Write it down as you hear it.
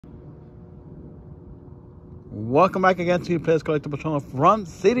Welcome back again to the Playdays Collectibles channel from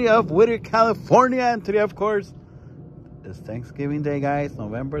city of Whittier, California. And today, of course, is Thanksgiving Day, guys,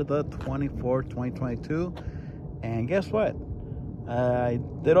 November the 24th, 2022. And guess what? I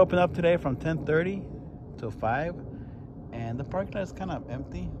did open up today from 10:30 to 5. And the parking lot is kind of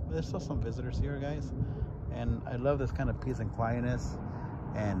empty. There's still some visitors here, guys. And I love this kind of peace and quietness.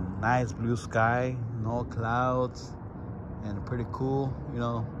 And nice blue sky, no clouds. And pretty cool, you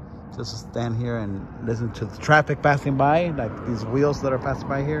know, just to stand here and listen to the traffic passing by, like these wheels that are passing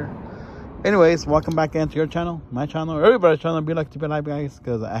by here. Anyways, welcome back into your channel, my channel, everybody's channel. Be like to be alive, guys,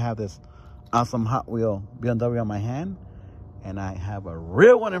 because I have this awesome Hot Wheel BMW on my hand, and I have a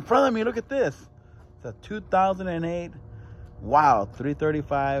real one in front of me. Look at this. It's a 2008 wow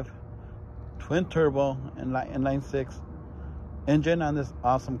 335 twin turbo inline 6 engine on this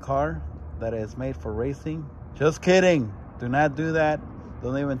awesome car that is made for racing. Just kidding. Do not do that.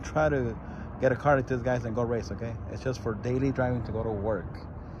 Don't even try to get a car like this, guys, and go race, okay? It's just for daily driving to go to work.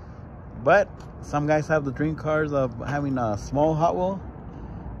 But some guys have the dream cars of having a small Hot Wheel,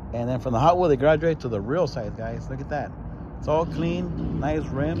 and then from the Hot Wheel they graduate to the real size, guys. Look at that. It's all clean, nice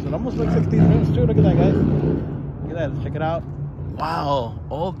rims. It almost looks like these rims too. Look at that, guys. Look at that. Let's check it out. Wow.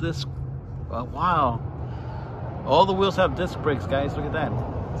 All this. Wow. All the wheels have disc brakes, guys. Look at that.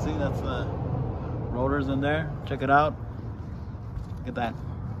 See, that's the rotors in there. Check it out. Look at that.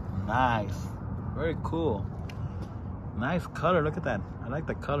 Nice. Very cool. Nice color. Look at that. I like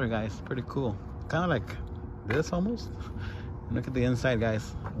the color, guys. Pretty cool. Kind of like this almost. Look at the inside,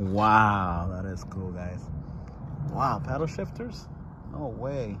 guys. Wow. That is cool, guys. Wow. Paddle shifters? No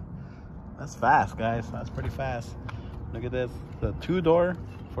way. That's fast, guys. That's pretty fast. Look at this. The two-door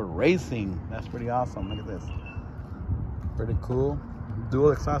for racing. That's pretty awesome. Look at this. Pretty cool.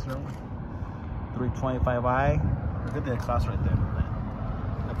 Dual exhaust 325i. Look at the exhaust right there.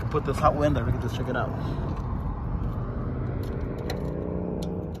 I can put this Hot Wheel in there. Look at this. Check it out.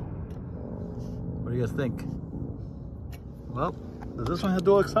 What do you guys think? Well, does this one have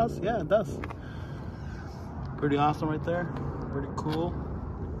dual exhaust? Yeah, it does. Pretty awesome right there. Pretty cool.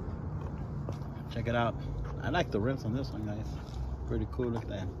 Check it out. I like the rims on this one, guys. Pretty cool. Look at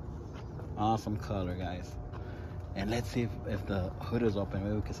that. Awesome color, guys. And let's see if the hood is open.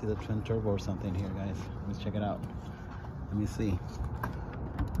 Maybe we can see the twin turbo or something here, guys. Let's check it out. Let me see.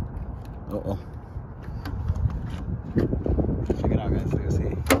 Uh-oh. Check it out, guys. Let's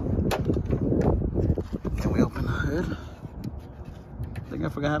see. Can we open the hood? I think I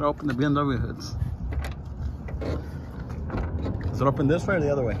forgot how to open the BMW hoods. Is it open this way or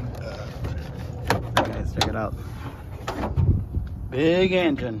the other way? Guys, check it out. Big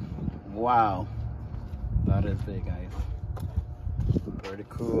engine. Wow. That is big, guys. Pretty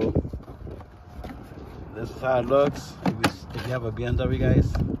cool. This is how it looks. If you have a BMW,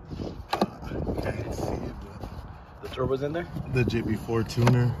 guys. Can't see it, but the turbo's in there. the JB4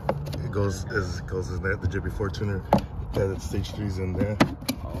 tuner, it goes in there. The JB4 tuner, that stage 3's in there.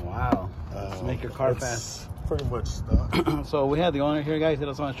 Oh wow! Let's make your car fast. Pretty much stock. So we have the owner here, guys. He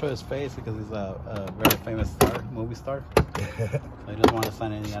doesn't want to show his face because he's a very famous star, movie star. So he doesn't want to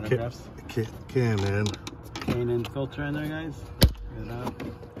sign any autographs. Man. K&N filter in there, guys. You know,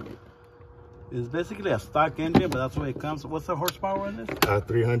 it's basically a stock engine, but that's the way it comes. What's the horsepower in this?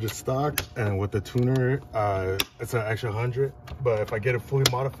 300 stock, and with the tuner, it's an extra 100. But if I get it fully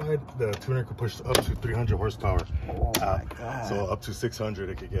modified, the tuner could push up to 300 horsepower. Oh my God! So up to 600,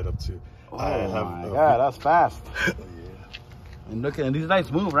 it could get up to. Oh my God, that's fast. Yeah. And look at these lights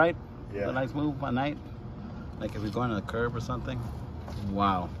move, right? Yeah. The lights move at night, like if you're going on a curb or something.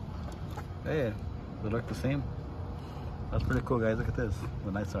 Wow. Hey, they look the same. That's pretty cool, guys. Look at this.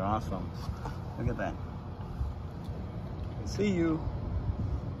 The lights are awesome. Look at that. I see you.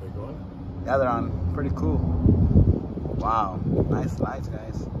 They're going? Yeah, they're on. Pretty cool. Wow. Nice lights,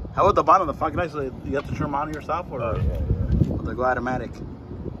 guys. How about the bottom of the fog lights? You have to turn them on yourself, or yeah. will they go automatic?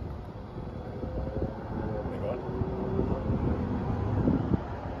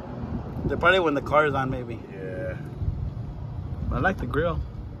 They're probably when the car is on, maybe. Yeah. But I like the grill.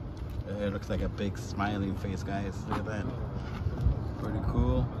 It looks like a big smiling face, guys. Look at that. Pretty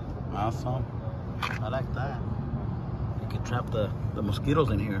cool. Awesome. I like that. You can trap the mosquitoes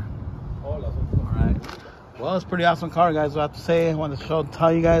in here. Alright. Well, it's a pretty awesome car, guys. I have to say, I wanted to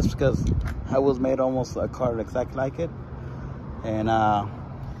tell you guys because I was made almost a car exactly like it. And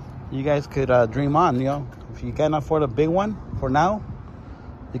you guys could dream on, you know. If you can't afford a big one for now,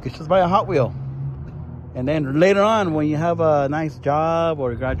 you could just buy a Hot Wheel. And then later on, when you have a nice job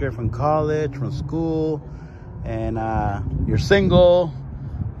or you graduate from college, from school, and you're single,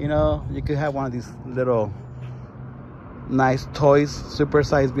 you know, you could have one of these little nice toys, super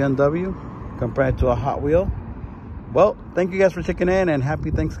sized BMW compared to a Hot Wheel. Well, thank you guys for checking in, and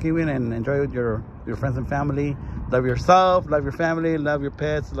happy Thanksgiving, and enjoy with your friends and family. Love yourself, love your family, love your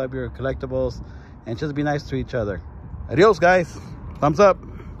pets, love your collectibles, and just be nice to each other. Adios, guys. Thumbs up.